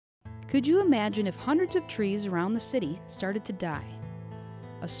Could you imagine if hundreds of trees around the city started to die?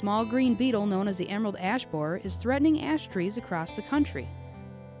 A small green beetle known as the emerald ash borer is threatening ash trees across the country.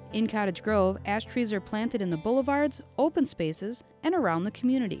 In Cottage Grove, ash trees are planted in the boulevards, open spaces, and around the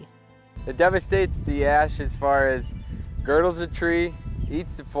community. It devastates the ash as far as girdles the tree,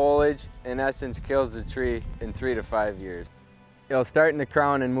 eats the foliage, in essence kills the tree in 3 to 5 years. It'll start in the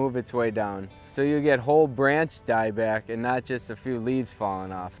crown and move its way down. So you get whole branch dieback and not just a few leaves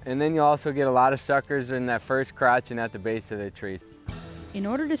falling off. And then you also get a lot of suckers in that first crotch and at the base of the tree. In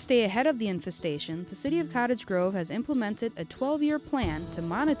order to stay ahead of the infestation, the City of Cottage Grove has implemented a 12-year plan to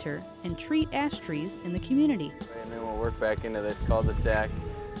monitor and treat ash trees in the community. And then we'll work back into this cul-de-sac.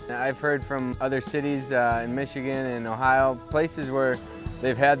 I've heard from other cities in Michigan and Ohio, places where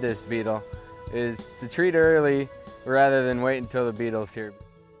they've had this beetle, is to treat early rather than wait until the beetle's here.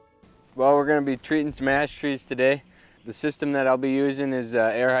 Well, we're going to be treating some ash trees today. The system that I'll be using is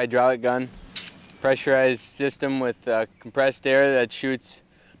an air hydraulic gun, pressurized system with compressed air that shoots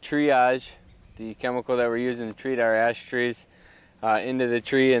triage, the chemical that we're using to treat our ash trees, into the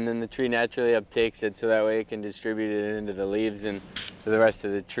tree, and then the tree naturally uptakes it so that way it can distribute it into the leaves and to the rest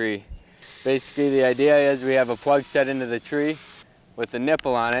of the tree. Basically the idea is we have a plug set into the tree with a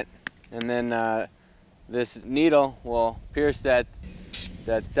nipple on it, and then this needle will pierce that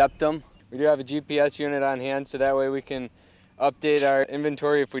septum. We do have a GPS unit on hand so that way we can update our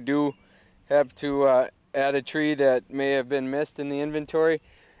inventory if we do have to add a tree that may have been missed in the inventory,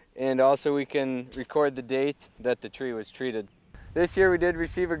 and also we can record the date that the tree was treated. This year we did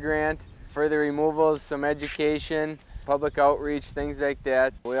receive a grant for the removals, some education, public outreach, things like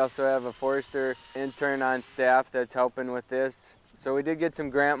that. We also have a forester intern on staff that's helping with this. So we did get some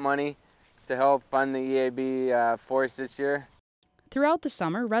grant money to help fund the EAB forest this year. Throughout the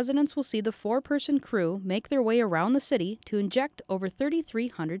summer, residents will see the 4-person crew make their way around the city to inject over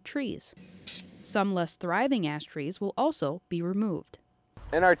 3,300 trees. Some less thriving ash trees will also be removed.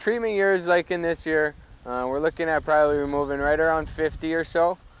 In our treatment years, like in this year, we're looking at probably removing right around 50 or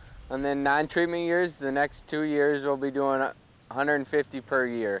so. And then non-treatment years, the next 2 years, we'll be doing 150 per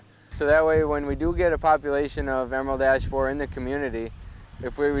year. So that way, when we do get a population of emerald ash borer in the community,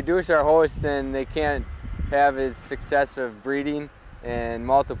 if we reduce our host, then they can't have its success of breeding and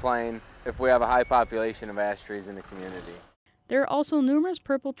multiplying if we have a high population of ash trees in the community. There are also numerous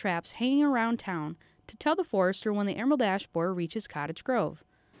purple traps hanging around town to tell the forester when the emerald ash borer reaches Cottage Grove.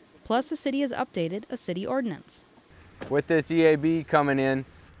 Plus, the city has updated a city ordinance. With this EAB coming in,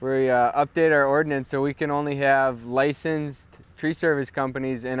 we update our ordinance so we can only have licensed tree service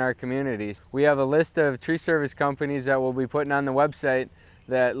companies in our communities. We have a list of tree service companies that we'll be putting on the website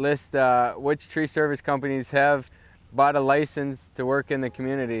that list which tree service companies have bought a license to work in the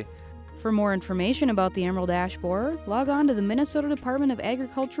community. For more information about the emerald ash borer, log on to the Minnesota Department of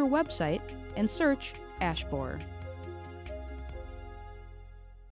Agriculture website and search ash borer.